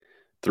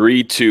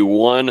Three, two,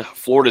 one.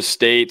 Florida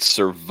State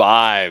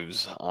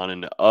survives on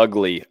an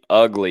ugly,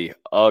 ugly,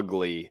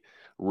 ugly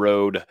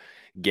road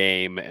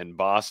game in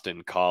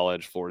Boston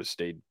College. Florida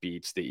State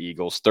beats the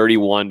Eagles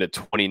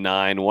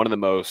 31-29. One of the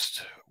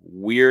most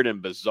weird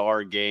and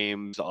bizarre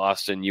games,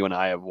 Austin, you and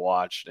I have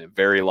watched in a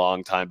very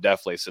long time,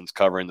 definitely since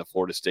covering the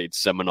Florida State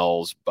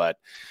Seminoles. But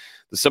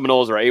the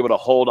Seminoles are able to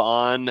hold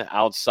on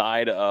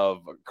outside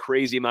of a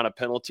crazy amount of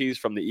penalties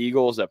from the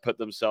Eagles that put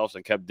themselves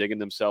and kept digging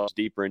themselves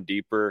deeper and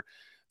deeper.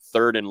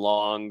 Third and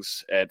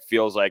longs. It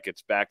feels like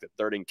it's back to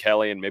third and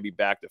Kelly and maybe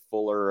back to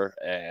Fuller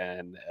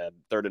and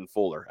third and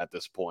Fuller at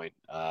this point.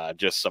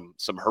 Just some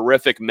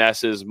horrific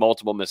messes,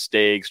 multiple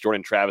mistakes.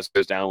 Jordan Travis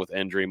goes down with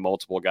injury.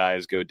 Multiple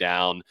guys go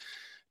down.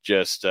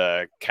 Just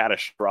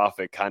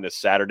catastrophic kind of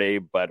Saturday,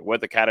 but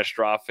with a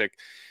catastrophic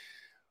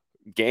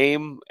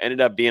game ended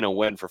up being a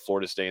win for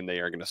Florida State, and they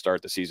are going to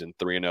start the season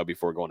 3-0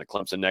 before going to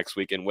Clemson next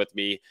weekend. With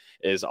me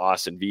is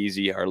Austin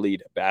Veazey, our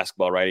lead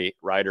basketball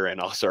writer, and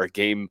also our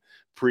game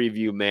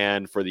preview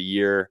man for the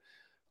year.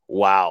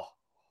 Wow.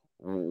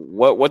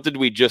 What did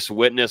we just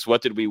witness?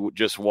 What did we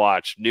just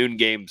watch? Noon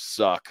games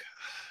suck.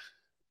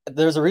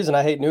 There's a reason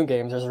I hate noon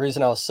games. There's a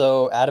reason I was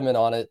so adamant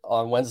on it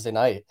on Wednesday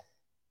night.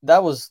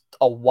 That was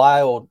a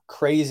wild,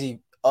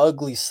 crazy,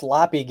 ugly,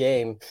 sloppy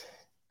game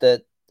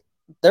that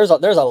there's a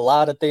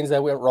lot of things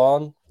that went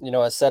wrong.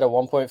 I said at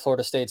one point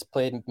Florida State's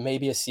played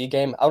maybe a C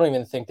game. I don't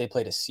even think they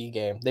played a C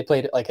game. They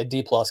played like a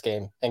D plus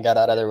game and got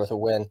out of there with a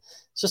win.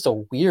 It's just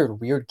a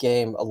weird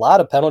game. A lot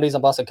of penalties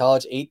on Boston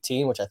College,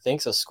 18, which I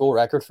think is a school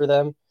record for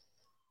them.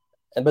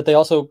 But they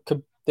also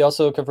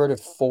converted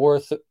four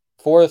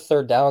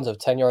third downs of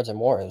 10 yards or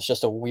more. It was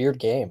just a weird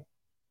game.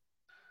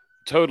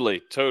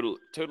 Totally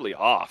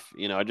off.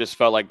 I just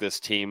felt like this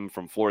team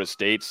from Florida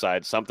State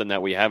side, something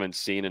that we haven't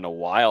seen in a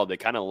while. They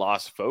kind of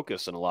lost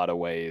focus in a lot of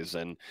ways.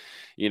 And,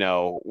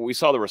 we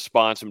saw the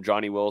response from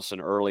Johnny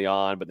Wilson early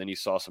on, but then you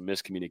saw some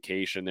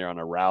miscommunication there on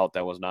a route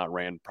that was not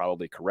ran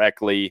probably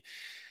correctly.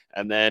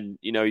 And then,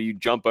 you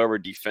jump over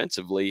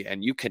defensively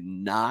and you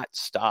cannot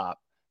stop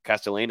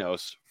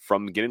Castellanos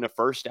from getting a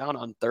first down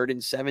on 3rd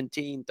and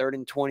 17, 3rd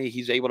and 20.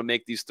 He's able to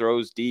make these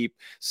throws deep.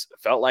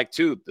 Felt like,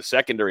 too, the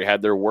secondary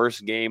had their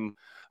worst game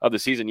of the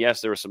season. Yes,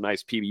 there were some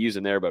nice PBUs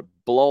in there, but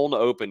blown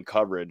open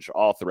coverage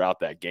all throughout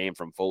that game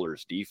from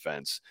Fuller's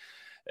defense.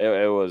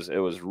 It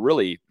was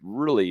really,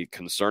 really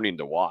concerning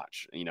to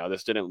watch.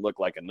 This didn't look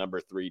like a number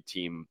 3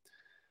 team,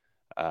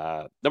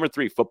 number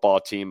 3 football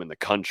team in the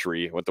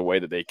country with the way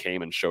that they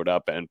came and showed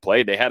up and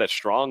played. They had a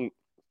strong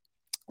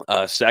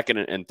second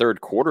and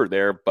third quarter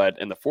there, but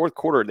in the fourth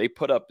quarter they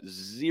put up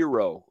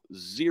zero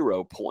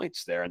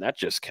points there, and that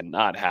just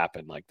cannot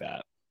happen like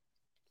that.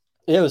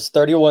 It was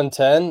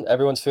 31-10.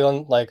 Everyone's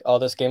feeling like, oh,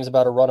 this game's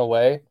about to run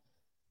away.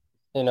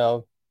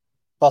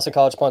 Boston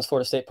College punts,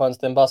 Florida State punts,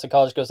 then Boston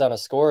College goes down and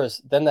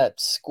scores. Then that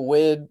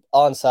squid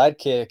onside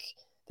kick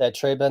that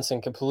Trey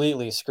Benson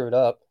completely screwed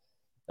up,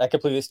 that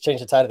completely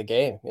changed the tide of the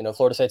game.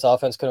 Florida State's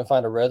offense couldn't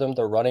find a rhythm.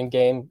 The running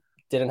game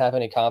didn't have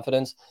any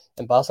confidence,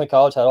 and Boston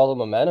College had all the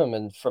momentum.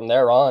 And from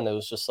there on, it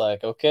was just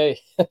like, okay,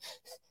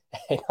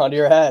 hang on to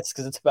your hats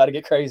because it's about to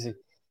get crazy.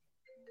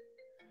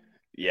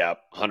 Yeah,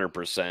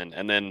 100%.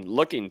 And then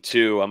looking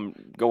to, I'm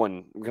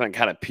going to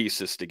kind of piece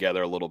this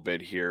together a little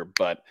bit here,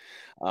 but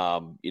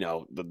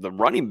the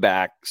running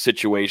back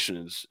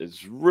situation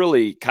is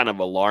really kind of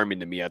alarming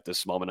to me at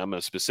this moment. I'm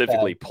going to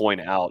specifically point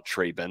out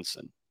Trey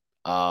Benson.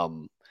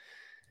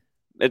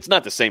 It's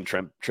not the same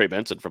Trey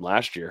Benson from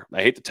last year.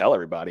 I hate to tell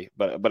everybody,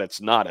 but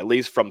it's not. At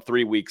least from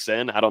 3 weeks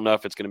in, I don't know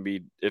if it's going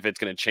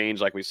to change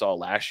like we saw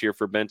last year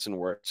for Benson,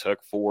 where it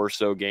took 4 or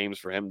so games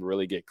for him to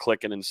really get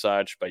clicking and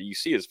such. But you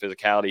see his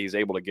physicality; he's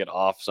able to get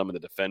off some of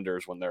the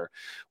defenders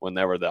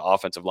whenever the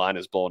offensive line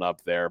is blown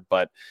up there.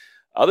 But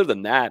other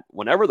than that,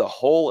 whenever the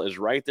hole is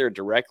right there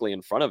directly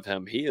in front of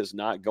him, he is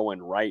not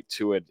going right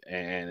to it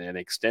and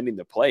extending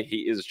the play.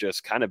 He is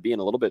just kind of being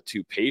a little bit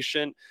too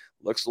patient.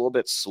 Looks a little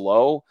bit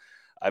slow.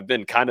 I've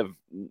been kind of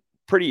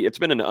it's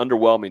been an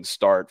underwhelming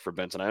start for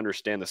Benson. I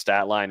understand the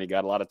stat line. He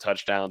got a lot of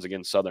touchdowns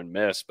against Southern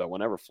Miss, but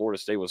whenever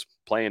Florida State was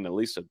playing at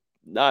least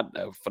not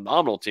a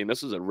phenomenal team,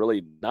 this is a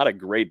really not a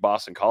great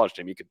Boston College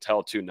team. You could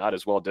tell too, not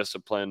as well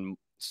disciplined,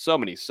 so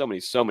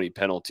many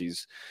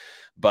penalties,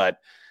 but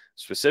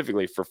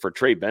specifically for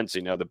Trey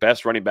Benson, the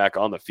best running back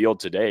on the field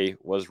today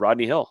was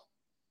Rodney Hill.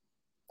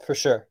 For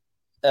sure.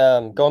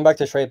 Going back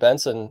to Trey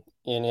Benson,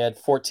 he had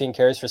 14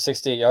 carries for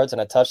 68 yards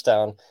and a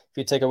touchdown. If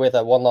you take away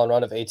that one long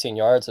run of 18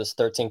 yards, it's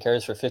 13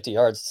 carries for 50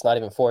 yards. It's not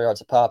even 4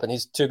 yards a pop, and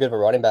he's too good of a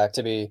running back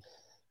to be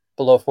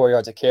below 4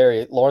 yards a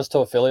carry. Lawrence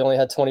Toafili only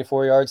had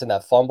 24 yards, and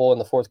that fumble in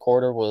the fourth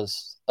quarter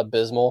was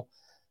abysmal.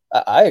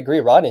 I agree.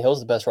 Rodney Hill's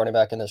the best running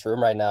back in this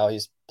room right now.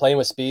 He's playing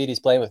with speed. He's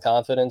playing with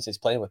confidence. He's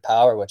playing with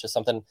power, which is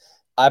something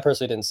I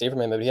personally didn't see from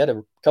him. But he had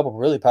a couple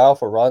really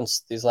powerful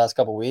runs these last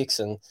couple weeks,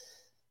 and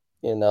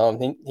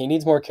he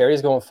needs more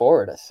carries going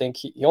forward. I think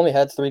he only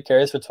had 3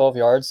 carries for 12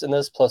 yards in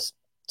this, plus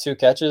 2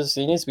 catches.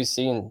 He needs to be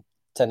seeing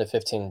 10 to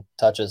 15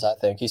 touches, I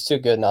think. He's too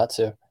good not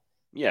to.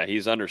 Yeah,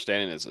 he's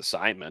understanding his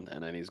assignment,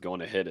 and then he's going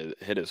to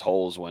hit his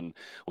holes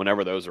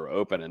whenever those are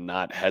open and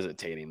not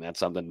hesitating. That's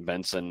something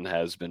Benson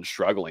has been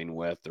struggling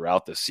with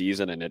throughout the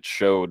season, and it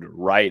showed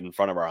right in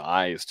front of our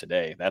eyes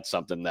today. That's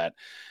something that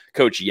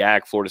Coach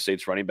Yak, Florida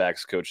State's running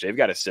backs coach, they've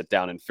got to sit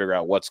down and figure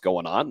out what's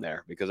going on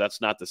there, because that's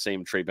not the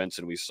same Trey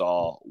Benson we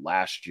saw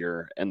last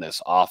year in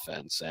this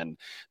offense. And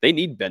they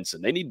need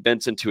Benson. They need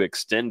Benson to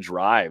extend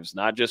drives,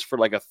 not just for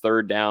like a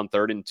third down,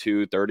 3rd and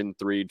 2, 3rd and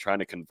 3, trying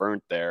to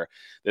convert there.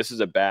 This is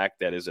a back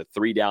that is a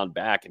 3-down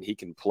back, and he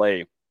can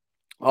play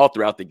all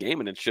throughout the game.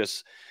 And it's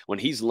just when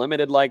he's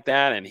limited like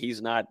that and he's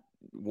not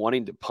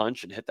wanting to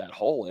punch and hit that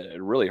hole,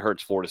 it really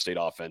hurts Florida State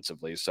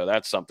offensively. So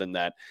that's something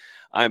that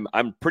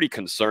I'm pretty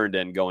concerned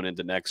in going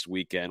into next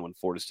weekend when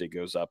Florida State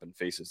goes up and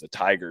faces the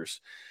Tigers,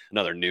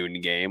 another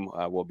noon game.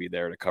 We'll be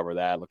there to cover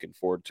that. Looking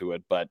forward to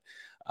it. But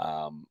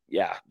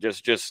yeah,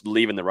 just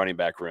leaving the running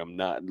back room,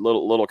 not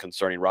little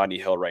concerning. Rodney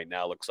Hill right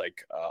now looks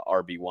like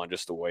RB1,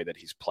 just the way that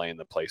he's playing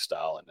the play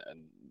style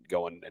and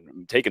going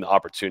and taking the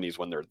opportunities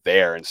when they're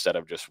there instead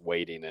of just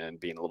waiting and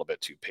being a little bit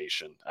too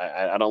patient.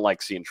 I don't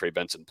like seeing Trey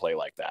Benson play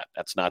like that.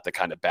 That's not the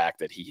kind of back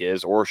that he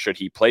is, or should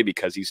he play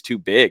because he's too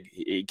big.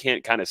 He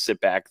can't kind of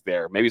sit back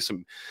there. Maybe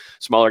some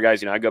smaller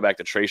guys, I go back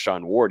to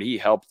Trayshawn Ward. He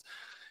helped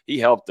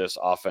this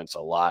offense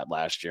a lot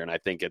last year, and I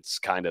think it's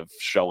kind of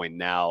showing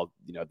now.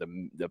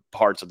 The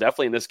parts of,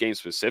 definitely in this game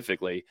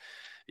specifically,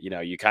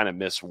 you kind of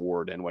miss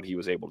Ward and what he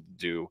was able to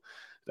do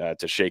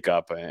to shake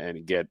up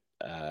and get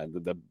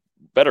the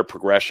better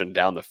progression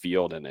down the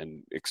field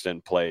and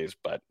extend plays.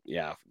 But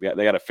yeah,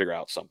 they got to figure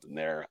out something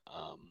there.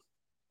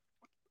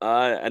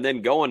 And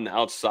then going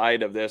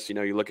outside of this,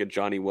 you look at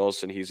Johnny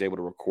Wilson. He's able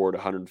to record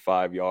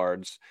 105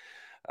 yards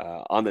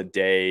on the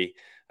day.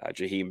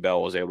 Jaheim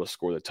Bell was able to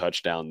score the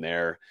touchdown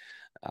there.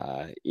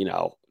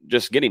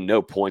 Just getting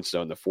no points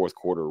though in the fourth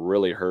quarter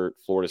really hurt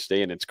Florida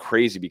State. And it's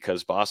crazy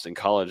because Boston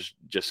College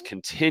just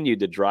continued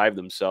to drive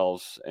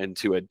themselves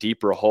into a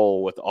deeper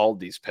hole with all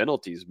these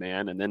penalties,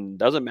 man. And then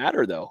doesn't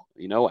matter though.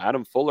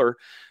 Adam Fuller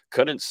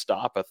couldn't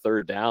stop a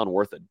third down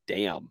worth a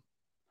damn.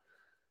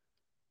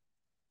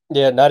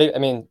 Yeah, not even. I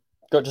mean,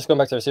 just going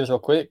back to the receivers real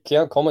quick.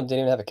 Keon Coleman didn't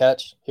even have a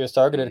catch. He was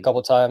targeted a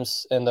couple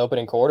times in the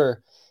opening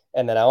quarter,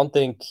 and then I don't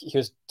think he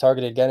was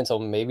targeted again until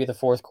maybe the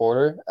fourth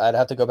quarter. I'd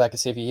have to go back and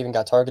see if he even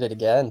got targeted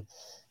again.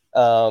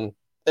 Um,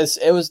 it's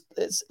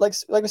like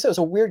we said, it was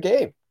a weird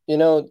game. You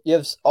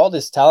have all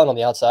this talent on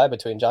the outside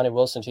between Johnny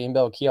Wilson, Gene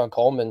Bell, Keon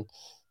Coleman.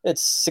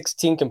 It's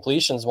 16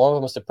 completions. One of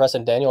them was to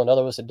Preston Daniel,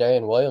 another was to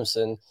Darian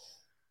Williamson.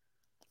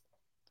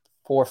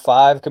 4 or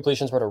 5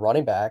 completions were to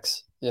running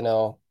backs. You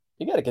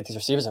got to get these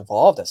receivers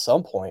involved at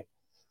some point.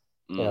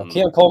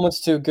 Keon Coleman's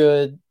too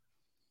good.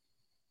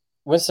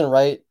 Winston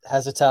Wright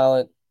has the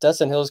talent.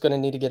 Dustin Hill's going to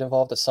need to get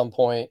involved at some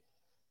point.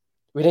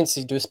 We didn't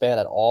see Deuce Spann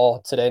at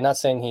all today. Not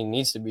saying he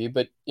needs to be,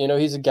 but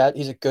he's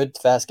a good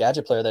fast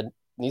gadget player that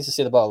needs to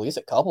see the ball at least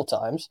a couple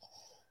times.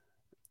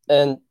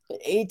 And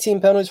 18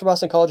 penalties for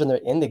Boston College, and they're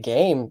in the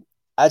game.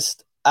 I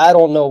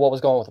don't know what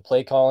was going on with the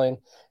play calling.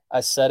 I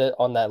said it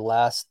on that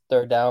last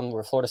third down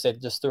where Florida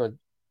State just threw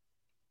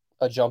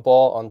a jump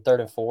ball on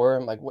 3rd and 4.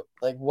 I'm like,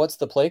 what's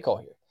the play call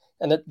here?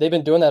 And they've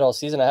been doing that all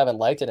season. I haven't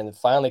liked it, and it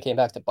finally came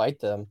back to bite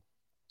them.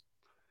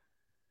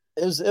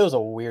 It was a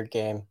weird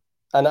game.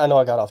 And I know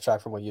I got off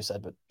track from what you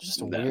said, but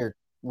just a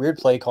weird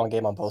play calling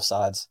game on both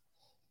sides.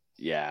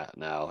 Yeah,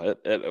 no,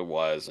 it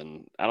was.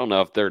 And I don't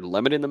know if they're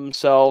limiting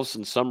themselves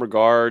in some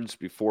regards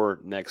before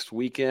next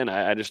weekend.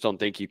 I just don't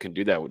think you can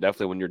do that.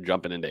 Definitely when you're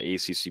jumping into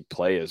ACC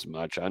play as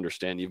much. I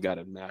understand you've got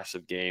a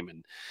massive game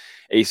and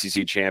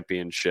ACC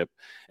championship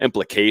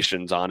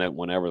implications on it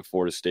whenever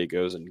Florida State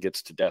goes and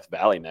gets to Death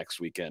Valley next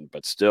weekend.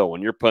 But still,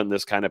 when you're put in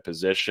this kind of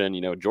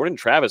position, Jordan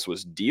Travis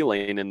was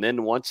dealing. And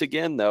then once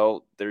again,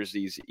 though, there's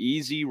these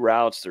easy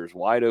routes. There's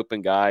wide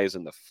open guys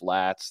in the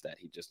flats that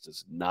he just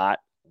does not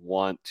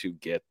want to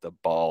get the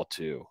ball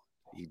to.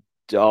 You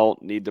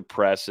don't need to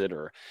press it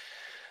or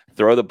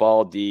throw the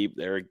ball deep.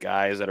 There are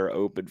guys that are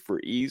open for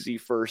easy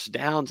first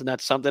downs, and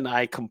that's something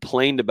I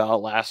complained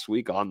about last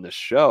week on the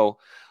show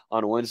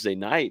on Wednesday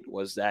night,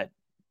 was that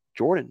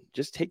Jordan,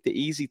 just take the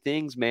easy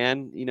things,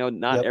 man.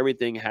 Not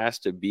everything has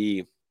to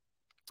be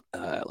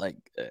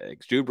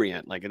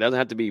exuberant. Like, it doesn't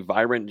have to be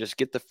vibrant. Just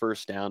get the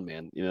first down,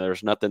 man.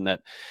 There's nothing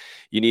that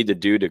you need to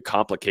do to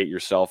complicate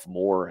yourself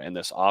more in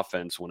this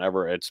offense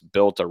whenever it's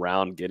built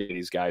around getting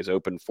these guys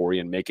open for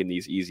you and making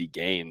these easy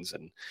gains.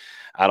 And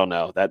I don't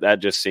know, that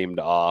just seemed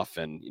off.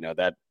 And,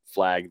 that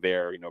flag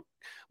there,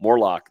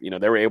 Morlock,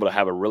 they were able to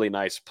have a really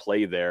nice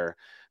play there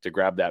to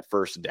grab that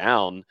first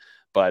down.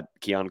 But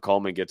Keon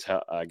Coleman gets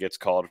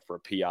called for a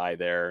PI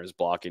there, is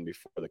blocking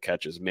before the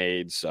catch is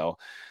made. So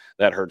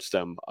that hurts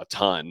them a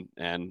ton.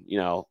 And,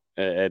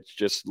 it's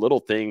just little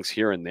things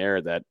here and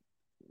there that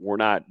we're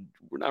not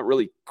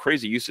really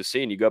crazy used to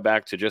seeing. You go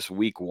back to just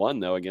week 1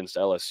 though, against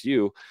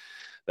LSU,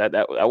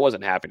 that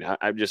wasn't happening.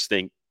 I just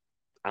think,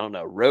 I don't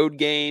know, road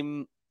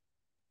game,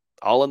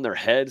 all in their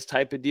heads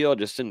type of deal.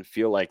 Just didn't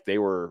feel like they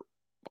were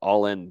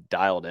all in,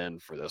 dialed in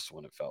for this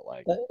one. It felt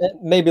like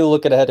Maybe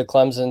looking ahead to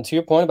Clemson. To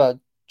your point about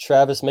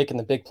Travis making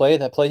the big play,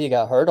 that play he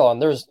got hurt on,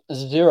 there's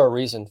zero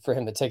reason for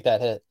him to take that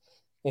hit.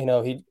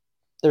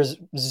 There's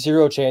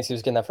zero chance he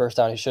was getting that first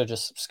down. He should have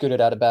just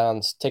scooted out of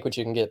bounds, take what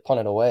you can get,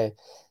 punt it away.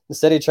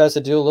 Instead, he tries to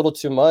do a little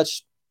too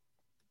much,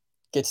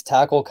 gets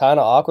tackled kind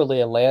of awkwardly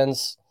and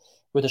lands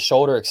with his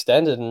shoulder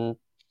extended. And,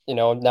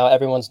 now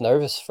everyone's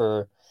nervous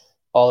for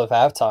all of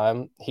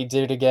halftime. He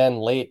did it again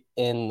late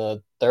in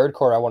the third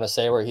quarter, I want to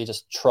say, where he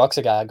just trucks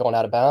a guy going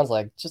out of bounds.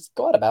 Like, just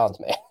go out of bounds,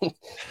 man.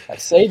 Like,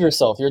 save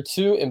yourself. You're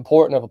too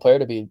important of a player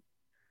to be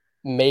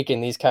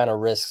making these kind of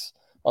risks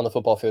on the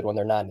football field when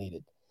they're not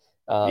needed.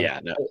 Um, Yeah,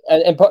 no.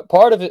 and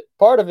part of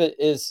it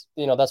is,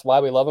 that's why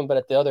we love him. But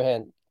at the other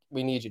hand,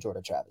 we need you,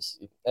 Jordan Travis,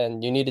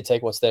 and you need to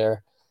take what's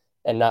there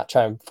and not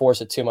try and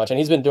force it too much. And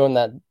he's been doing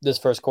that this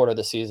first quarter of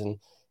the season.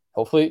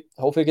 Hopefully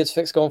it gets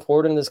fixed going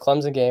forward in this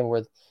Clemson game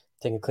where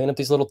they can clean up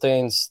these little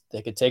things.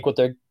 They could take what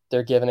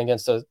they're given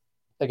against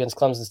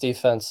Clemson's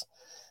defense.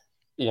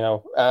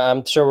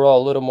 I'm sure we're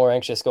all a little more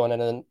anxious going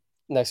into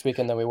next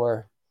weekend than we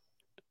were.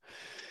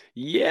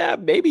 Yeah,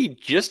 maybe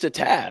just a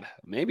tad,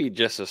 maybe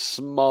just a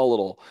small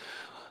little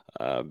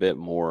bit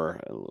more,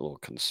 a little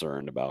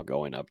concerned about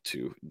going up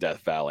to Death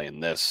Valley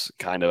and this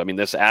kind of, I mean,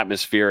 this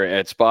atmosphere.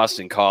 It's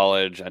Boston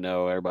College. I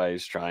know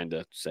everybody's trying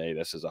to say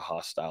this is a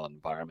hostile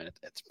environment.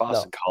 It's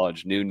Boston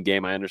College, noon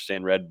game. I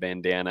understand red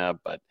bandana,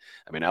 but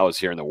I mean, I was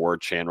hearing the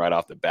word chant right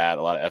off the bat.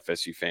 A lot of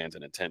FSU fans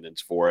in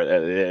attendance for it.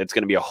 It's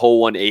going to be a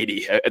whole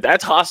 180.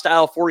 That's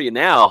hostile for you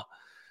now.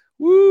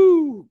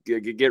 Woo!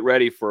 Get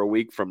ready for a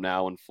week from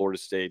now when Florida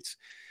State's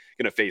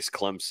going to face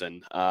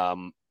Clemson.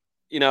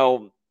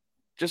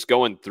 Just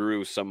going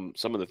through some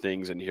of the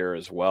things in here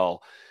as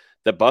well.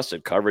 The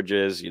busted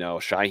coverages,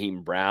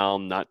 Shaheem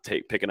Brown not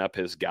picking up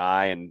his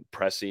guy and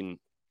pressing,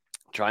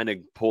 trying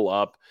to pull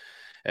up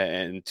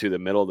into the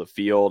middle of the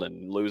field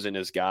and losing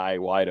his guy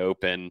wide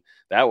open.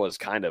 That was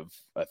kind of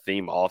a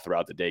theme all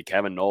throughout the day.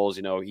 Kevin Knowles,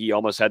 he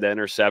almost had the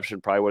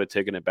interception, probably would have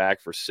taken it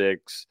back for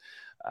 6.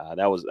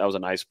 That was a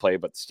nice play,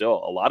 but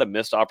still a lot of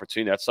missed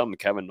opportunity. That's something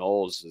Kevin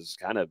Knowles has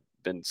kind of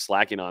been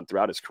slacking on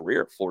throughout his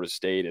career at Florida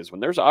State, is when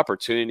there's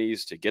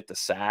opportunities to get the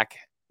sack,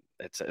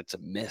 it's a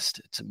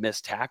missed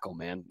tackle,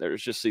 man.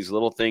 There's just these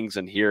little things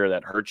in here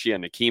that hurt you.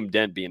 And Akeem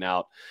Dent being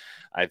out,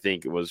 I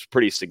think it was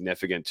pretty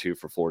significant too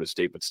for Florida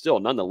State, but still,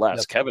 nonetheless,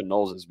 yep. Kevin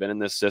Knowles has been in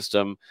this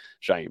system.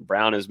 Shaheem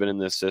Brown has been in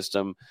this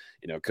system.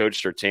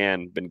 Coach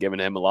Surtain been giving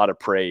him a lot of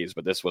praise,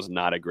 but this was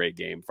not a great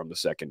game from the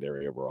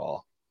secondary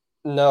overall.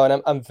 No,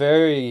 and I'm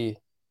very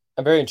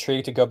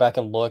intrigued to go back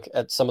and look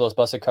at some of those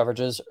busted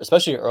coverages,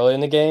 especially early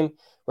in the game,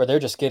 where they're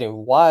just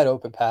getting wide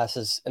open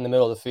passes in the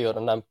middle of the field.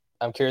 And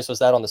I'm curious, was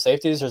that on the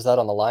safeties or is that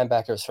on the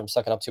linebackers from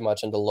sucking up too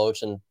much into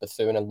Loach and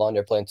Bethune and Lund?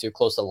 They're playing too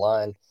close to the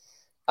line.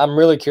 I'm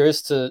really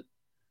curious to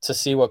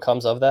see what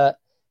comes of that.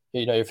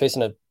 You're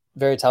facing a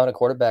very talented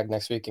quarterback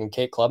next week in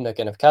Kate Klubnik,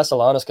 and if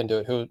Castellanos can do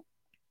it, who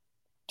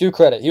do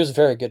credit, he was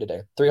very good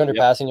today. 300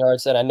 yep. passing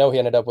yards, and I know he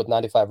ended up with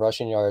 95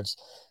 rushing yards.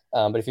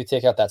 But if you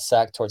take out that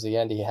sack towards the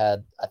end, he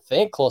had, I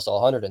think, close to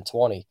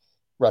 120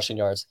 rushing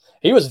yards.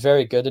 He was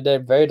very good today,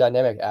 very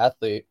dynamic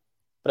athlete.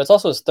 But it's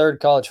also his third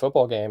college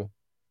football game.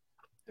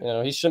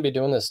 He shouldn't be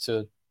doing this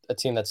to a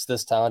team that's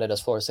this talented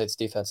as Florida State's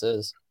defense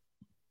is.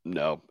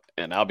 No,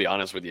 and I'll be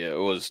honest with you, it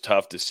was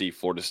tough to see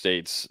Florida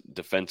State's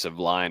defensive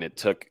line. It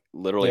took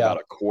literally about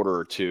a quarter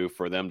or two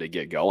for them to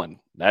get going.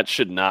 That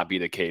should not be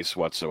the case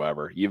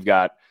whatsoever. You've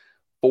got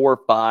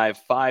 4,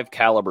 5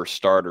 caliber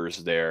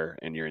starters there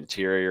in your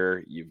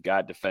interior. You've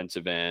got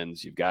defensive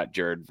ends. You've got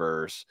Jared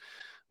Verse,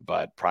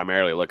 but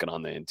primarily looking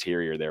on the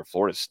interior there,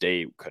 Florida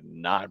State could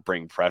not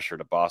bring pressure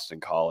to Boston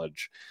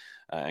College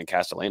and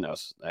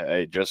Castellanos.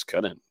 They just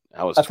couldn't.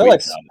 I feel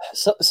like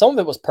some of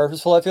it was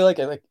purposeful. I feel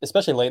like,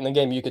 especially late in the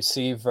game, you could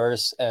see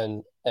Verse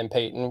and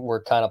Peyton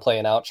were kind of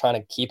playing out, trying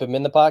to keep him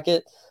in the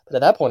pocket. But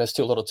at that point, it's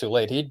too little too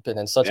late. He'd been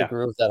in such a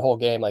groove that whole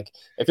game. Like,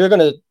 if you're going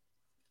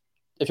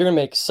to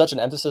make such an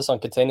emphasis on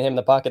containing him in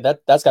the pocket,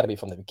 that's got to be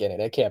from the beginning.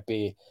 It can't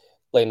be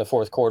late in the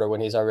fourth quarter when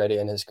he's already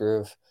in his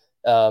groove.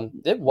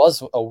 It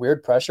was a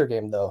weird pressure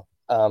game, though.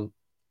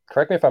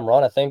 Correct me if I'm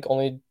wrong. I think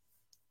only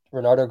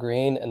Renardo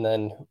Green and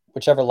then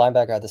whichever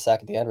linebacker had the sack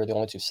at the end were the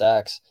only 2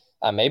 sacks.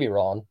 I may be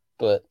wrong,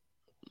 but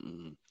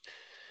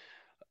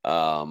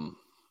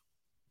Azrae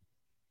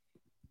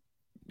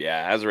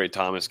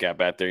Thomas got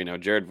back there.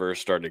 Jared Verse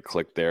started to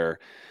click there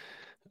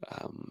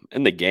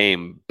in the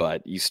game,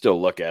 but you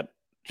still look at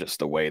just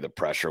the way the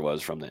pressure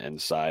was from the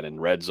inside,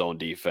 and red zone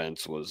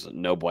defense was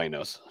no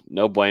buenos,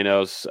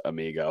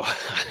 amigo.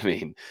 I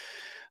mean,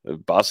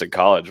 Boston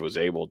College was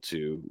able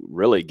to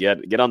really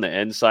get on the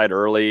inside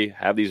early,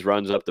 have these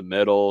runs up the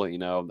middle.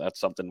 That's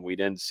something we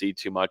didn't see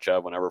too much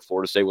of whenever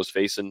Florida State was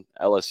facing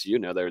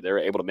LSU. They're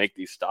able to make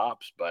these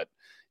stops, but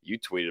you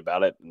tweeted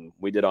about it, and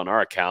we did on our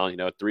account.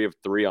 3 of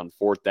 3 on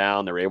 4th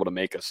down. They were able to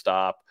make a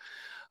stop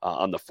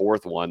on the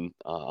 4th one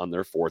on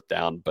their 4th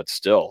down, but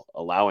still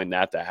allowing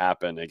that to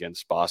happen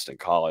against Boston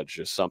College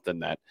is something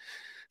that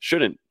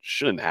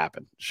shouldn't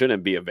happen.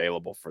 Shouldn't be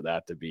available for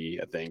that to be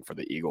a thing for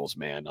the Eagles,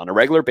 man. On a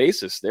regular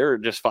basis, they're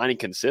just finding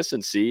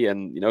consistency,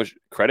 and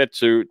credit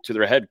to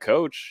their head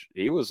coach.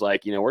 He was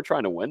like, we're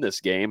trying to win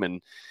this game,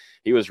 and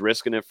he was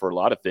risking it for a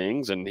lot of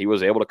things, and he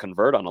was able to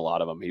convert on a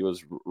lot of them. He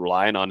was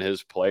relying on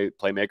his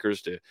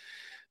playmakers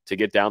to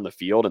get down the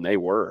field, and they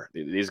were.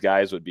 These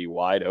guys would be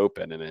wide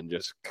open and then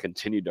just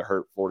continued to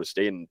hurt Florida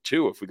State. And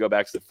two, if we go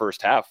back to the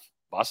first half,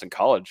 Boston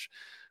College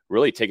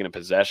really taking a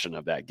possession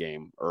of that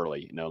game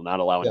early, not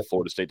allowing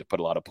Florida State to put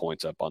a lot of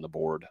points up on the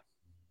board.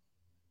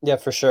 Yeah,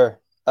 for sure.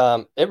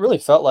 It really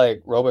felt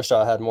like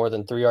Robichaud had more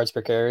than 3 yards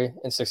per carry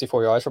and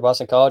 64 yards for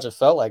Boston College. It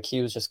felt like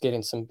he was just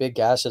getting some big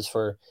gashes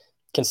for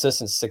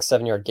consistent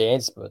 6-7 yard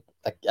gains, but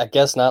I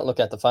guess not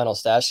look at the final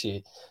stat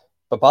sheet.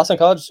 But Boston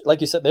College,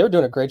 like you said, they were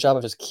doing a great job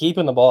of just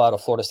keeping the ball out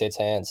of Florida State's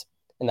hands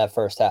in that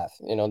first half.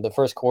 The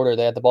first quarter,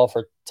 they had the ball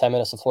for 10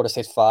 minutes of Florida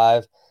State's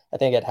 5. I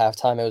think at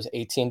halftime, it was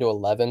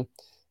 18-11.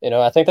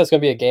 I think that's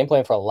going to be a game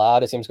plan for a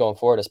lot of teams going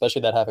forward,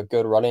 especially that have a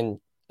good running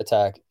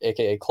attack,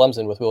 aka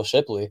Clemson with Will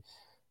Shipley.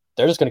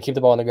 They're just going to keep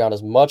the ball on the ground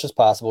as much as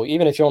possible.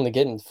 Even if you're only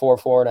getting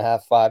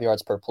 4.5, 5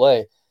 yards per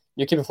play,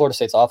 you're keeping Florida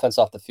State's offense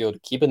off the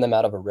field, keeping them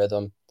out of a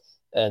rhythm.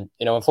 And,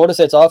 when Florida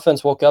State's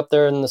offense woke up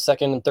there in the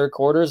second and third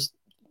quarters,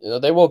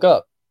 they woke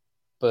up.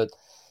 But,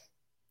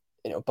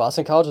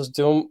 Boston College was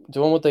doing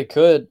what they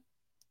could.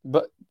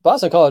 But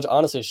Boston College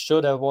honestly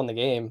should have won the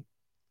game.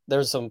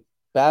 There's some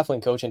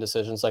baffling coaching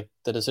decisions, like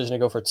the decision to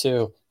go for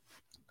 2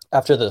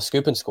 after the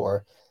scoop and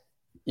score.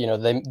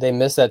 They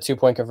missed that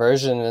 2-point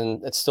conversion,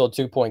 and it's still a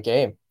 2-point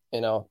game.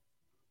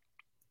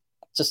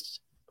 Just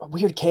a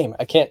weird game.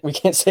 We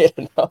can't say it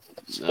enough.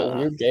 It's a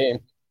weird game.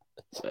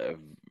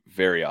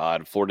 Very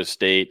odd. Florida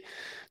State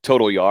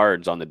total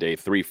yards on the day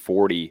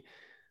 340.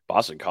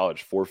 Boston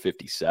College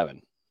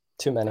 457.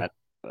 Too many.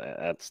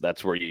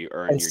 That's where you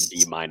earn your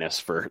D-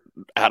 for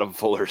Adam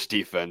Fuller's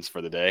defense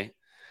for the day.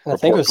 I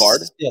think it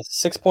was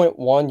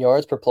 6.1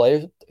 yards per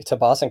play to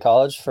Boston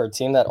College for a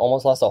team that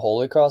almost lost a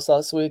Holy Cross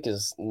last week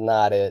is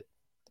not it.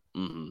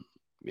 Mm-hmm.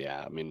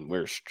 Yeah, I mean,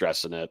 we're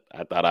stressing it.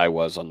 I thought I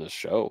was on this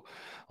show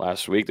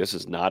last week. This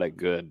is not a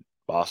good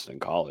Boston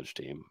College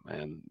team.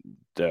 And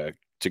to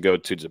go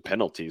to the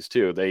penalties,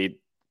 too, they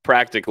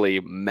practically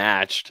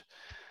matched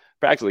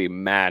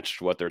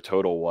what their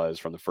total was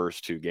from the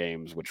first 2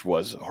 games, which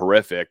was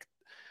horrific.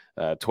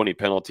 20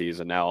 penalties,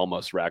 and now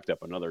almost racked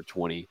up another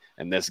 20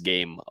 in this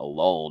game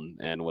alone,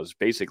 and was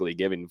basically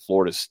giving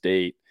Florida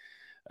State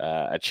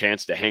a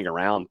chance to hang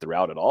around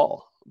throughout it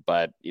all.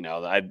 But,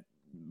 I'm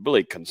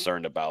really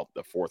concerned about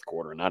the fourth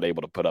quarter, not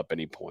able to put up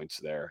any points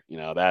there.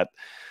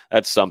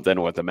 That's something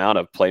with the amount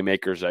of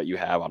playmakers that you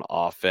have on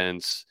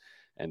offense,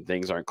 and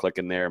things aren't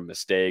clicking there.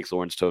 Mistakes,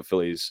 Lawrence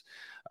Toafili's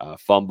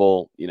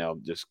fumble,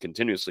 just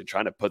continuously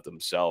trying to put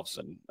themselves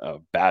in a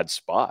bad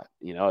spot.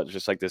 It's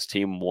just like this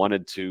team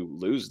wanted to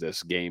lose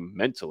this game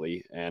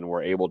mentally and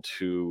were able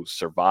to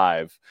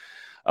survive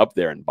up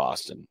there in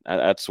Boston.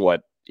 That's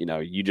what,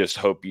 you just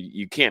hope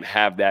you can't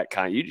have that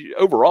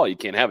overall, you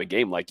can't have a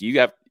game like you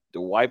have to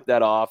wipe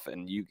that off,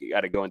 and you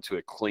got to go into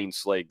a clean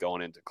slate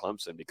going into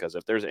Clemson, because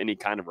if there's any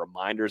kind of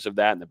reminders of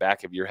that in the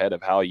back of your head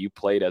of how you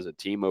played as a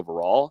team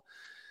overall,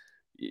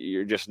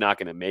 you're just not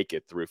going to make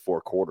it through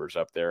 4 quarters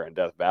up there in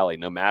Death Valley.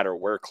 No matter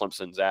where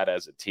Clemson's at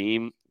as a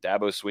team,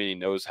 Dabo Swinney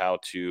knows how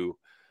to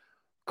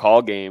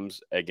call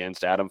games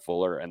against Adam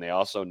Fuller, and they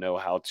also know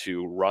how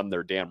to run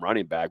their damn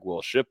running back,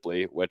 Will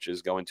Shipley, which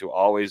is going to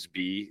always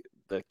be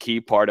the key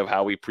part of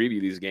how we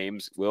preview these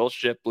games. Will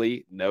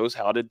Shipley knows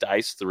how to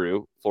dice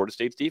through Florida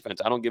State's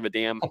defense. I don't give a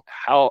damn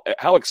how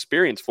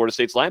experienced Florida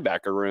State's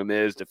linebacker room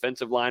is,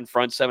 defensive line,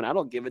 front 7. I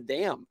don't give a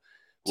damn.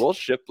 Will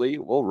Shipley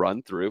will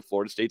run through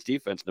Florida State's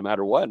defense no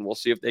matter what, and we'll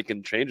see if they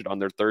can change it on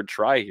their 3rd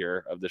try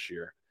here of this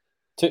year.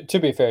 To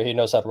be fair, he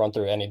knows how to run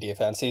through any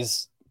defense.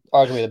 He's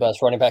arguably the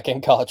best running back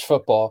in college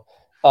football.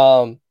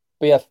 But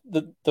yeah,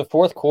 the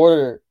fourth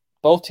quarter,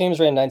 both teams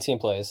ran 19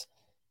 plays.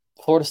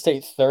 Florida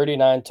State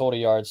 39 total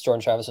yards.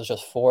 Jordan Travis was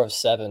just 4 of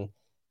 7.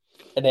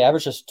 And they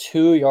averaged just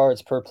 2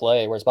 yards per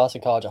play, whereas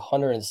Boston College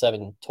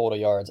 107 total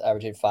yards,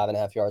 averaging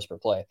 5.5 yards per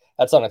play.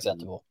 That's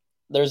unacceptable.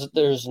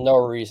 There's no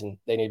reason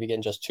they need to be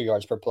getting just 2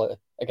 yards per play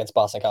against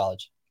Boston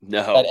College. No.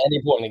 At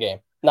any point in the game.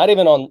 Not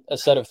even on a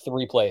set of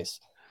 3 plays,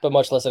 but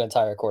much less an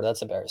entire quarter.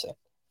 That's embarrassing.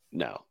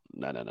 No.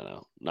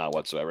 Not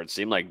whatsoever. It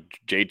seemed like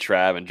Jay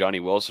Trav and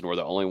Johnny Wilson were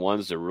the only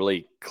ones that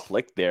really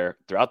clicked there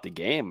throughout the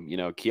game.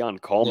 Keon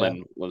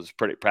Coleman was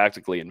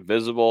practically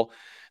invisible.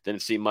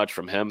 Didn't see much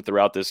from him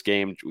throughout this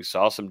game. We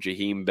saw some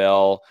Jaheim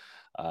Bell.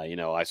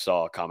 I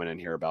saw a comment in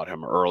here about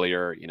him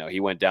earlier. He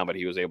went down, but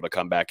he was able to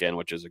come back in,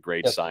 which is a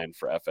great sign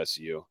for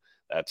FSU.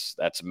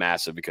 That's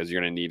massive, because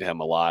you're going to need him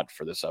a lot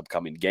for this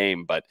upcoming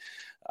game. But,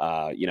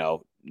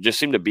 just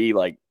seemed to be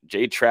like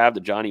Jay Trav to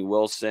Johnny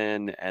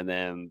Wilson, and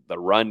then the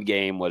run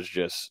game was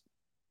just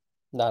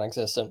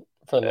non-existent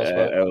for the most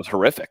part. It was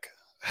horrific.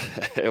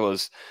 It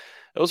was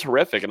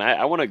horrific. And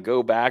I want to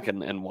go back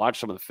and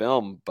watch some of the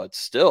film, but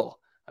still,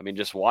 I mean,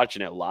 just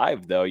watching it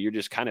live, though, you're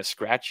just kind of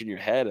scratching your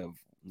head of,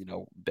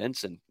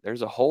 Benson,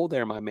 there's a hole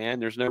there, my man.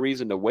 There's no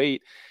reason to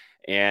wait.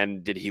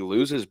 And did he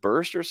lose his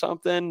burst or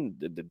something?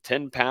 Did the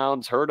 10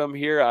 pounds hurt him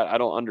here? I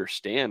don't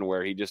understand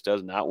where he just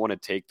does not want to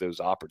take those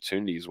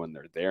opportunities when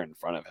they're there in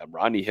front of him.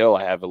 Rodney Hill,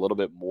 I have a little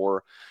bit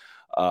more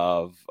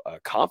of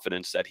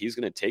confidence that he's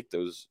going to take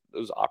those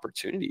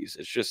opportunities.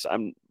 It's just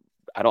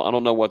I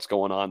don't know what's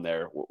going on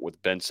there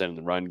with Benson and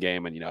the run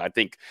game. And I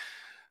think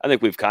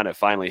we've kind of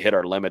finally hit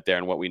our limit there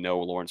in what we know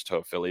Lawrence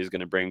Toafili is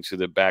going to bring to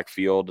the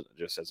backfield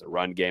just as a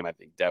run game. I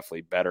think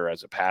definitely better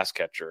as a pass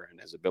catcher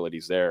and his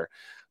abilities there.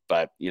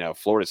 But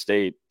Florida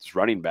State's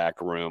running back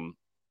room,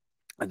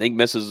 I think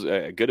misses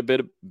a good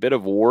bit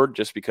of Ward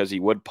just because he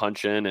would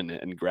punch in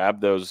and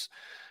grab those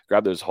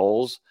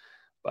holes.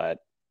 But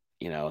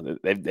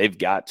they've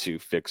got to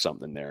fix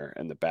something there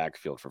in the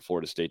backfield for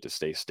Florida State to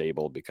stay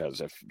stable,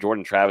 because if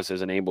Jordan Travis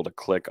isn't able to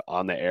click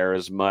on the air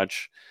as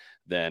much,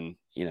 then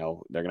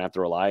they're gonna have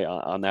to rely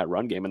on that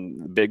run game.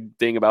 And the big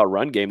thing about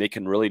run game, they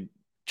can really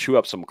chew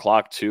up some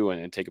clock too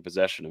and take a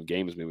possession of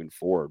games moving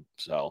forward.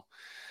 So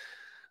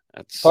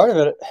that's Part of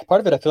it, I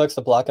feel like it's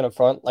the blocking up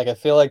front. Like I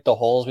feel like the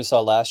holes we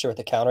saw last year with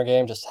the counter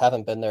game just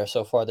haven't been there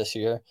so far this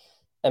year.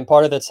 And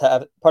part of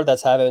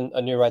that's having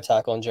a new right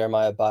tackle in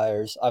Jeremiah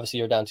Byers. Obviously,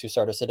 you're down two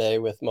starters today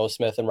with Mo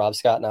Smith and Rob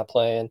Scott not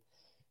playing.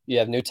 You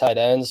have new tight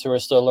ends who are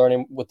still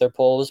learning with their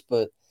pulls,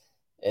 but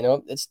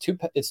it's too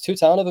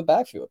talented of a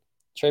backfield.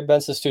 Trey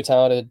Benson's too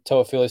talented.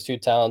 Toafili's too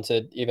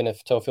talented. Even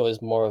if Toafili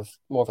is more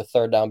of a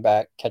third down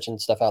back catching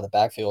stuff out of the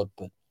backfield,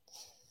 but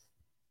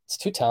it's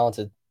too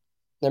talented.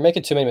 They're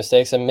making too many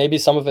mistakes, and maybe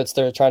some of it's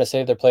they're trying to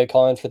save their play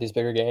calling for these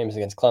bigger games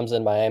against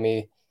Clemson,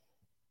 Miami.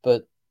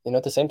 But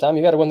at the same time,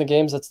 you got to win the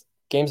games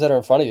that are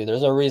in front of you.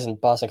 There's no reason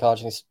Boston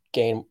College needs to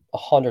gain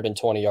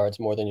 120 yards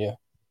more than you.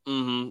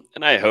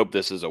 And I hope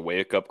this is a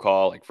wake up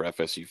call, like for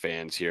FSU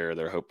fans here.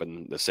 They're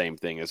hoping the same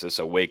thing. Is this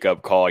a wake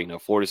up call?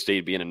 Florida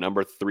State being a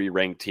number 3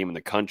 ranked team in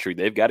the country,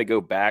 they've got to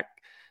go back.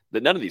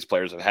 That none of these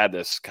players have had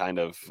this kind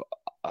of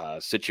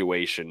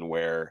situation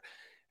where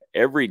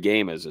every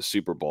game is a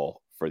Super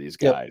Bowl for these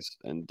Yep. guys.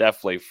 And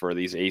definitely for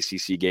these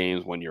ACC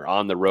games, when you're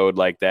on the road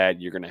like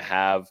that, you're going to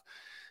have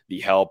the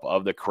help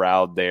of the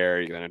crowd there.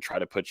 You're going to try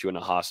to put you in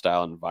a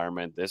hostile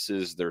environment. This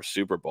is their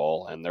Super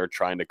Bowl, and they're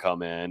trying to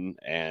come in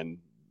and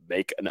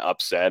make an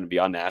upset and be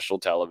on national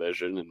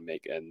television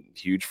and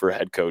huge for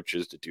head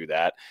coaches to do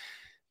that.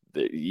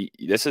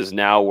 This is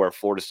now where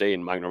Florida State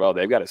and Mike Norvell,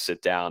 they've got to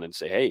sit down and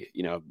say, hey,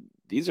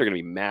 these are going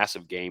to be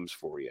massive games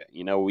for you.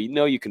 We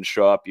know you can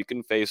show up, you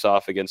can face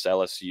off against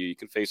LSU, you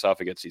can face off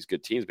against these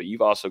good teams, but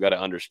you've also got to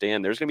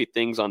understand there's going to be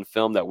things on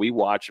film that we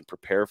watch and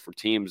prepare for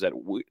teams that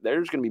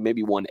there's going to be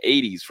maybe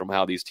 180s from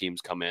how these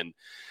teams come in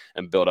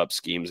and build up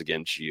schemes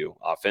against you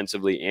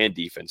offensively and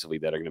defensively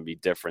that are going to be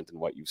different than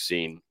what you've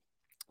seen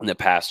in the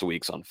past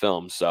weeks on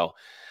film. So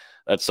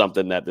that's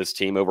something that this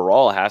team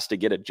overall has to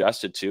get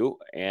adjusted to,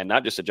 and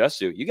not just adjust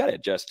to. You got to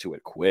adjust to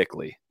it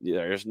quickly.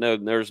 There's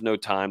no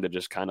time to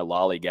just kind of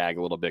lollygag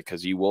a little bit,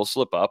 because you will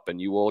slip up and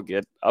you will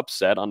get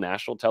upset on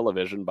national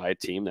television by a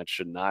team that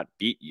should not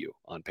beat you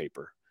on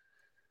paper.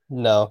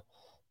 No.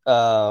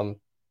 I'm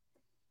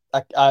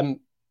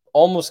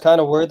almost kind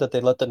of worried that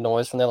they let the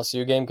noise from the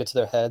LSU game get to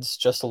their heads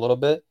just a little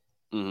bit.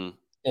 Mm-hmm.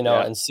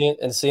 And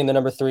seeing the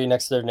number 3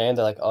 next to their name,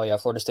 they're like, oh yeah,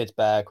 Florida State's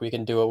back. We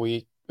can do it.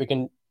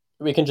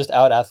 We can just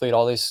out athlete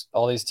all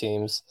these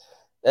teams.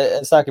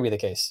 It's not gonna be the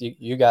case.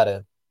 You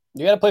gotta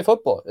play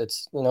football.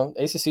 It's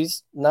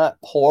ACC's not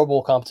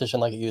horrible competition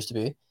like it used to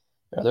be.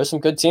 There's some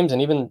good teams,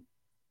 and even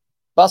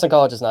Boston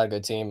College is not a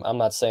good team. I'm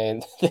not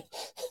saying it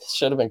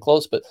should have been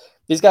close, but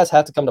these guys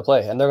have to come to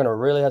play, and they're gonna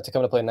really have to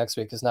come to play next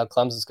week, because now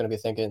Clemson's gonna be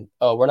thinking,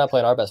 oh, we're not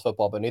playing our best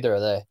football, but neither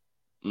are they.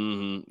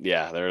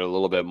 Yeah, they're a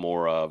little bit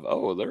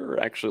more they're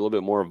actually a little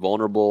bit more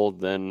vulnerable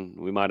than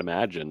we might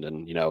imagined.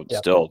 And, Yeah.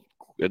 still,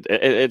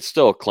 it's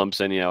still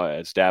Clemson,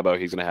 it's Dabo.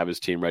 He's going to have his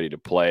team ready to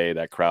play.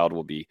 That crowd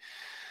will be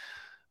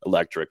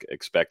electric,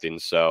 expecting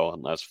so,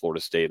 unless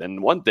Florida State.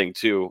 And one thing,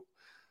 too,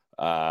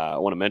 I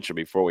want to mention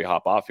before we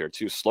hop off here,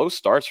 too, slow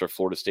starts for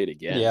Florida State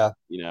again. Yeah.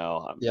 Yeah,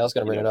 I was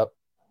gonna bring it up.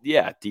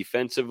 Yeah,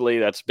 defensively,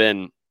 that's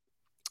been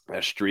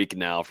a streak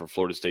now for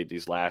Florida State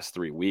these last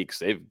 3 weeks.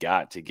 They've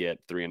got to get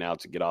 3 and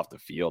outs to get off the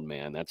field,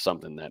 man. That's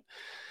something that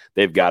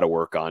they've got to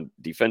work on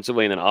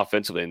defensively, and then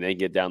offensively, and they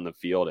get down the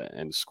field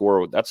and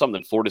score. That's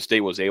something Florida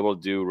State was able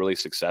to do really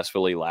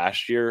successfully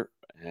last year,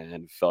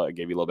 and felt it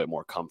gave you a little bit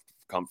more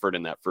comfort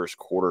in that first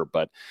quarter.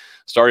 But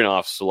starting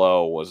off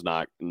slow was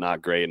not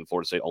great, and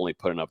Florida State only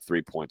putting up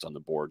 3 points on the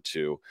board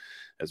too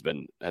has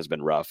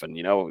been rough. And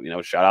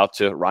shout out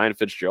to Ryan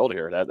Fitzgerald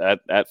here.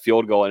 That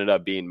field goal ended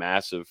up being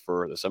massive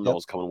for the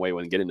Seminoles coming away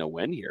and getting a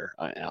win here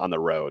on the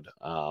road.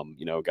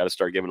 Got to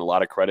start giving a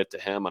lot of credit to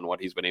him on what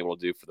he's been able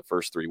to do for the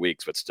first 3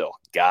 weeks, but still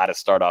got to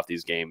start off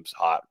these games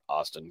hot,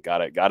 Austin.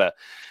 Got to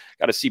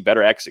see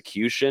better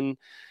execution.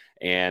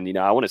 And,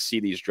 I want to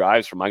see these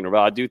drives from Mike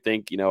Norvell. I do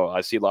think,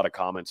 I see a lot of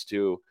comments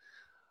too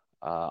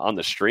on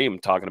the stream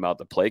talking about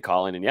the play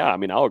calling. And yeah,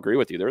 I'll agree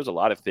with you. There's a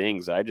lot of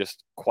things I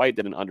just quite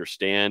didn't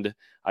understand.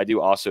 I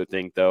do also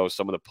think, though,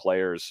 some of the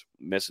players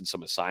missing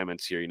some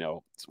assignments here,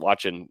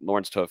 watching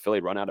Lawrence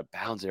Toafili run out of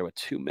bounds there with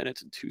 2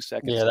 minutes and 2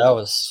 seconds Yeah, that left.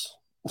 was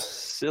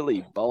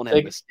Silly bonehead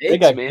They mistakes,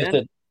 got man.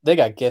 gifted. They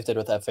got gifted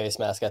with that face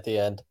mask at the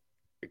end.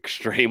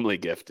 Extremely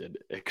gifted.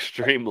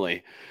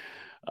 Extremely.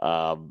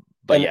 But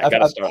And yeah, got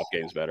to start off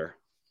games better.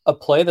 a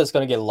play that's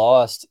going to get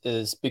lost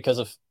is because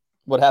of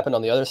what happened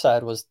on the other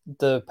side was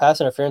the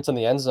pass interference in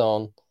the end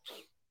zone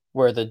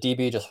where the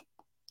DB just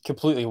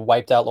completely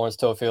wiped out Lawrence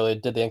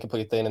Toafili, did the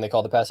incomplete thing, and they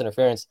called the pass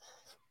interference.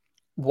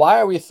 Why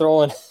are we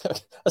throwing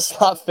a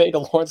slot fade to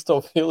Lawrence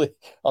Toafili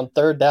on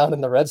third down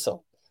in the red zone?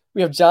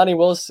 We have Johnny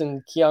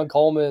Wilson, Keon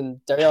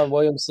Coleman, Darion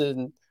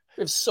Williamson.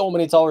 We have so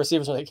many tall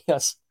receivers. We're like,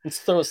 yes, let's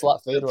throw a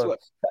slot fade to That's our what.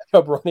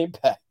 backup running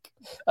back.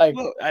 Like,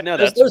 Well, I know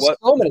there's that's what.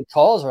 so many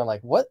calls where I'm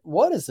like,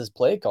 what is this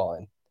play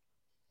calling?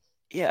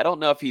 Yeah, I don't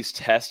know if he's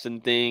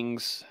testing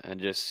things and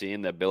just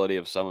seeing the ability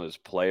of some of his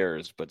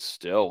players, but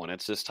still, when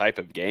it's this type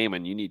of game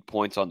and you need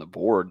points on the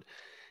board,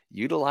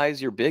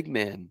 utilize your big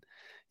men.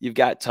 You've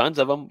got tons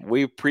of them.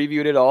 We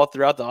previewed it all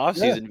throughout the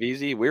Yeah. offseason,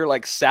 VZ. We were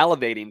like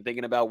salivating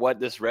thinking about what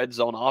this red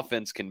zone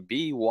offense can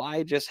be.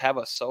 Why just have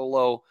a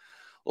solo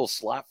little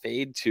slot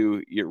fade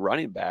to your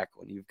running back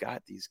when you've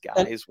got these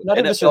And guys with not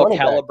even just your NFL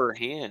running back, caliber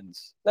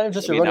hands? not even I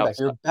just your mean, running back,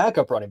 outside, your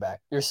backup running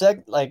back, your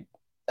like,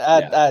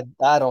 yeah.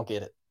 I don't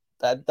get it.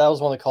 That was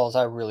one of the calls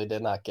I really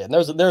did not get.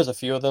 And there's a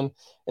few of them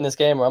in this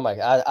game where I'm like,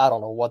 I don't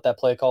know what that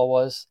play call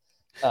was.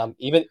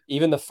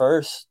 Even the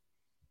first,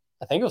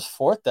 I think it was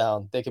fourth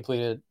down, they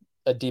completed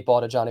a deep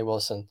ball to Johnny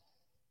Wilson.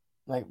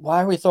 I'm like,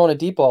 why are we throwing a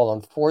deep ball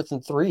on 4th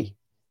and 3?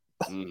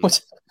 Mm-hmm.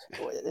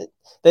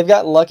 They've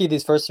gotten lucky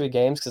these first 3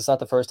 games because it's not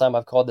the first time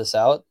I've called this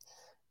out.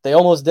 They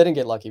almost didn't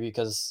get lucky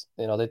because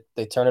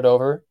they turn it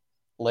over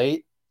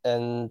late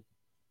and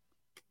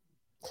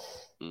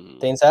Mm-hmm.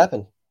 things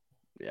happen.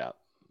 Yeah,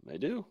 they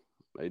do.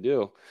 They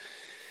do.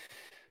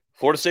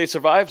 Florida State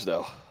survives,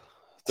 though.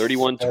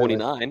 Barely.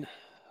 31-29.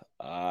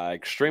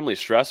 Extremely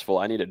stressful.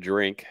 I need a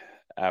drink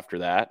after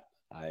that.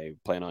 I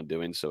plan on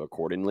doing so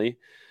accordingly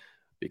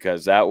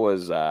because that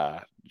was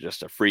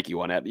just a freaky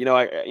one.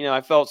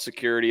 I felt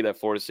security that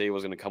Florida State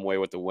was going to come away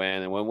with the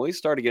win, and when we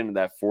started getting to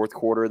that fourth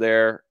quarter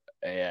there,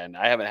 and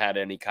I haven't had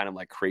any kind of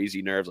like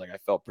crazy nerves. Like I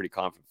felt pretty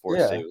confident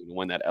Florida Yeah. State was going to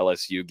win that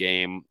LSU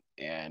game,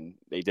 and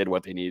they did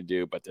what they needed to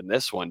do. But then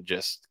this one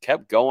just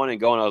kept going and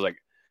going. I was like,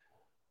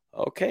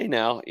 okay,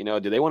 now,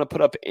 do they want to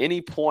put up any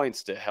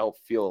points to help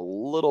feel a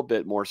little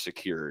bit more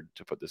secured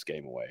to put this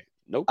game away?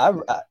 Nope.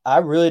 I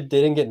really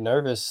didn't get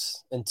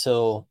nervous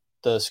until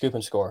the scoop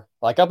and score.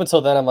 Like up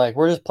until then, I'm like,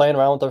 we're just playing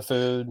around with our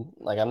food.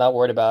 Like I'm not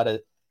worried about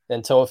it.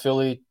 Until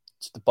Philly,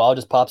 the ball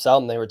just pops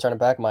out and they return it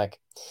back. I'm like,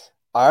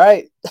 all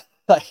right,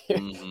 like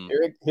Mm-hmm.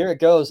 here it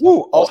goes.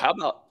 Woo. Well, Oh,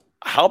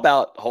 how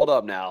about hold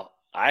up now?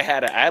 I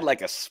had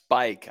like a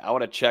spike. I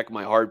want to check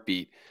my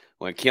heartbeat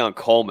when Keon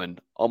Coleman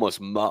almost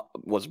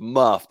was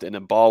muffed and the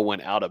ball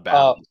went out of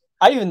uh, bounds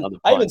I even on the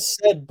I even punt.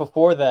 said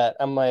before that,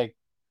 I'm like,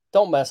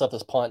 don't mess up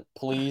this punt,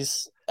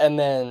 please. And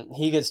then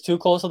he gets too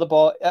close to the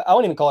ball. I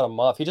won't even call it a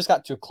muff. He just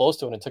got too close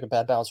to it and took a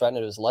bad bounce right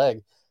into his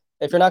leg.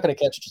 If you're not going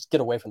to catch it, just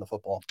get away from the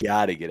football.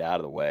 Got to get out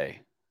of the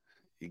way.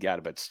 You got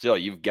it, but still,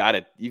 you've got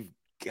to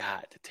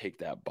take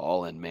that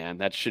ball in, man.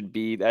 That should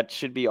be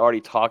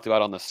already talked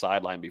about on the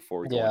sideline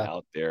before going Yeah,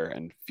 out there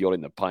and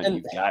fielding the punt. and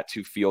You've got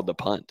to field the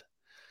punt.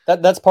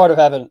 that's part of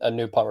having a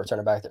new punt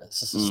returner back there.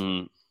 This is his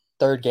Mm,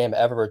 third game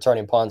ever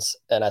returning punts,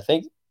 and I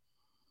think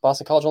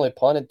Boston College only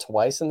punted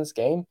twice in this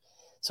game,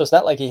 so it's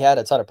not like he had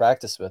a ton of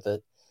practice with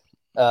it.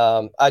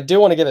 I do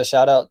want to give a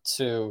shout out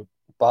to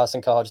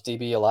Boston College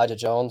DB Elijah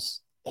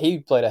Jones. He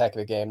played a heck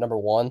of a game. Number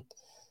one,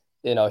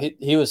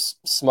 he was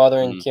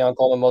smothering mm, Keon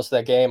Coleman most of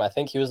that game. I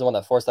think he was the one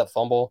that forced that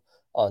fumble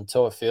on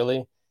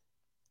Toafili.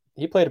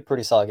 He played a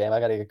pretty solid game. I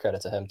got to give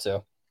credit to him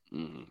too.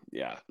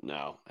 yeah,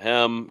 no,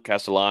 him,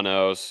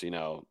 Castellanos.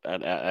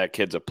 That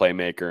kid's a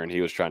playmaker, and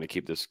he was trying to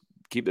keep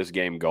this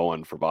game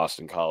going for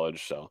Boston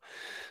College. So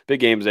big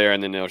games there,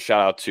 and then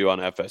shout out to on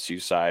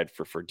FSU side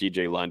for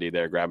DJ Lundy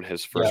there grabbing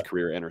his Yeah, first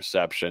career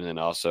interception, and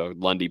also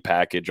Lundy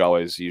package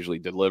always usually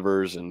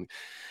delivers and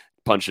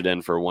punch it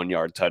in for a 1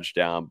 yard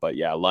touchdown. But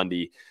yeah,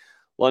 Lundy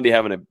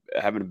having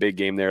a big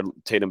game there.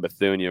 Tatum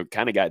Bethune,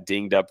 kind of got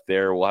dinged up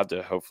there. We'll have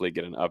to hopefully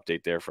get an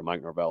update there from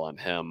Mike Norvell on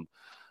him.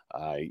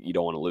 You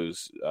don't want to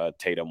lose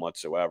Tatum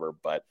whatsoever,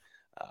 but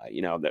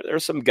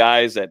there's some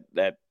guys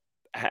that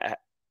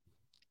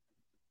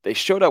they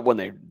showed up when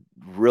they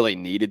really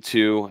needed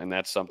to, and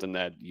that's something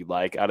that you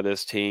like out of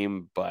this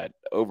team. But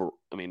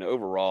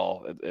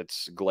overall,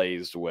 it's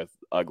glazed with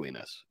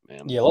ugliness,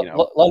 man. yeah.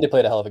 Lundy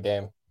played a hell of a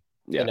game.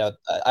 Yeah,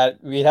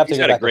 We'd have to he's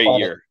go had a back and great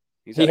find it. year.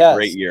 He's He had a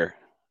great has. year.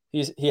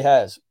 He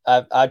has.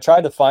 I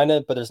tried to find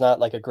it, but there's not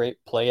like a great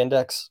play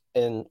index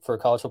in for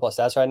college football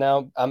stats right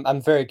now.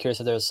 I'm very curious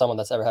if there's someone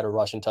that's ever had a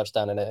rushing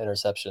touchdown and an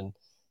interception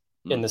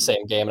in the Mm-hmm.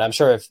 same game, and I'm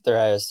sure if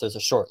there's a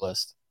short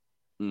list.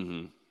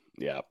 Mm-hmm.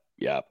 Yeah,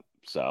 yeah.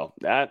 So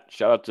that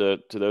shout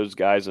out to those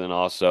guys, and then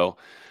also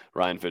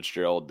Ryan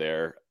Fitzgerald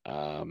there,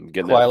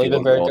 getting that Quietly been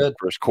field very goal in good.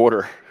 the first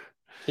quarter.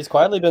 He's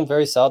quietly been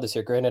very solid this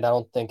year. Granted, I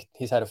don't think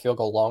he's had a field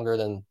goal longer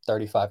than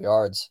 35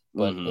 yards,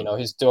 but Mm-hmm.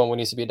 he's doing what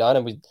needs to be done,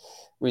 and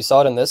we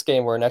saw it in this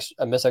game where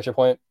a missed extra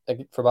point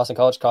for Boston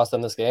College cost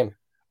them this game.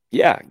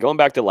 Yeah, going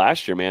back to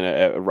last year,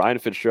 man, Ryan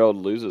Fitzgerald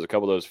loses a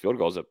couple of those field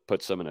goals that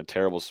puts them in a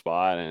terrible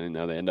spot, and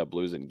they end up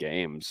losing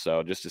games.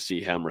 So just to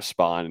see him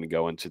respond and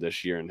go into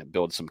this year and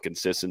build some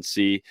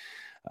consistency,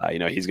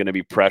 he's going to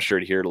be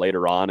pressured here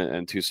later on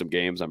into some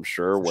games, I'm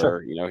sure, For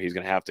sure. where he's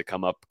going to have to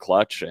come up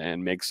clutch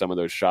and make some of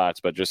those shots.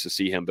 But just to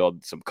see him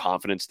build some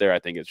confidence there, I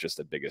think it's just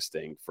the biggest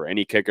thing for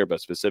any kicker, but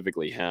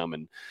specifically him.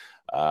 And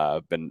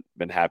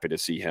been happy to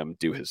see him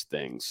do his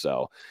thing.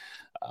 So.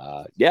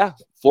 Yeah,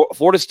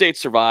 Florida State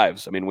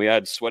survives. I mean, we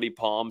had sweaty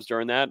palms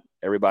during that.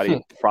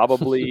 Everybody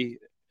probably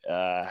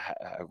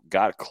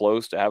got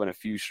close to having a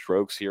few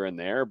strokes here and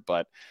there,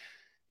 but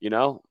it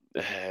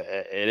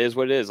is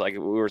what it is. Like we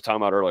were talking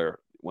about earlier,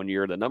 when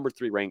you're the number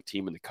 3 ranked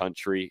team in the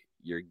country,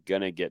 you're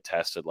gonna get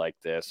tested like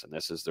this, and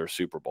this is their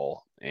Super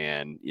Bowl.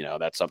 And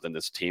that's something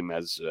this team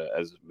as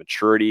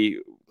maturity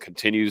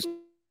continues.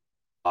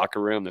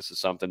 Locker room, this is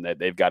something that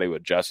they've got to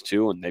adjust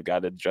to, and they've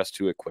got to adjust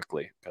to it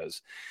quickly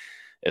because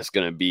it's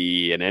going to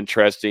be an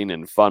interesting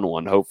and fun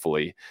one,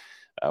 hopefully,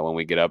 when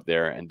we get up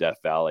there in Death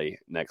Valley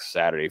next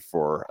Saturday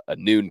for a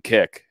noon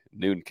kick.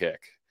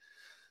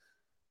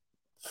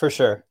 For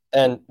sure.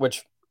 And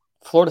which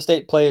Florida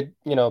State played,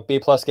 B+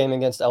 game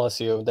against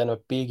LSU, then a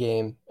B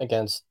game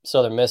against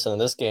Southern Miss, and in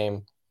this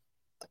game,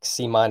 like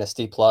C-,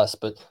 D+.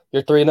 But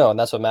you're 3-0, and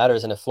that's what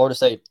matters. And if Florida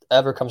State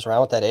ever comes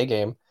around with that A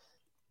game,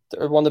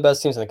 they're one of the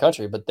best teams in the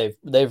country. But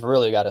they've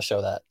really got to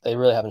show that. They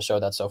really haven't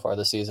showed that so far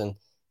this season.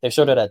 They've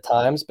showed it at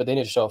times, but they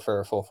need to show it for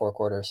a full 4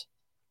 quarters.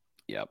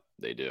 Yep,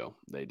 they do.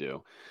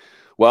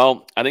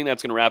 Well, I think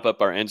that's going to wrap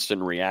up our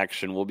instant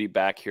reaction. We'll be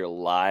back here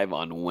live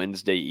on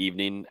Wednesday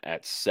evening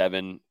at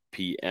 7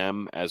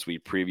 p.m. as we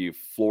preview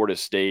Florida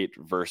State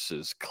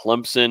versus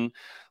Clemson.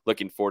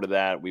 Looking forward to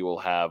that. We will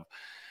have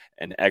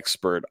an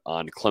expert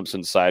on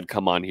Clemson's side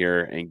come on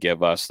here and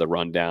give us the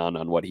rundown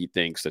on what he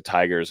thinks the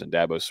Tigers and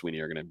Dabo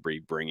Swinney are going to be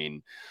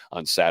bringing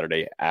on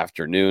Saturday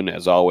afternoon.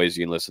 As always,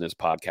 you can listen to this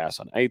podcast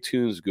on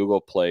iTunes,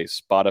 Google Play,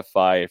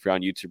 Spotify. If you're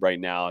on YouTube right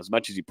now, as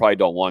much as you probably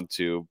don't want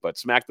to, but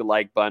smack the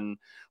like button.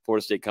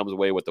 Florida State comes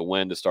away with the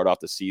win to start off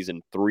the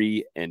season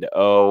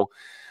 3-0.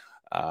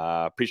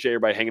 Appreciate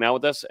everybody hanging out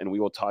with us, and we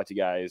will talk to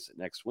you guys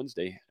next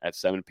Wednesday at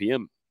 7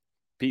 p.m.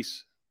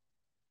 Peace.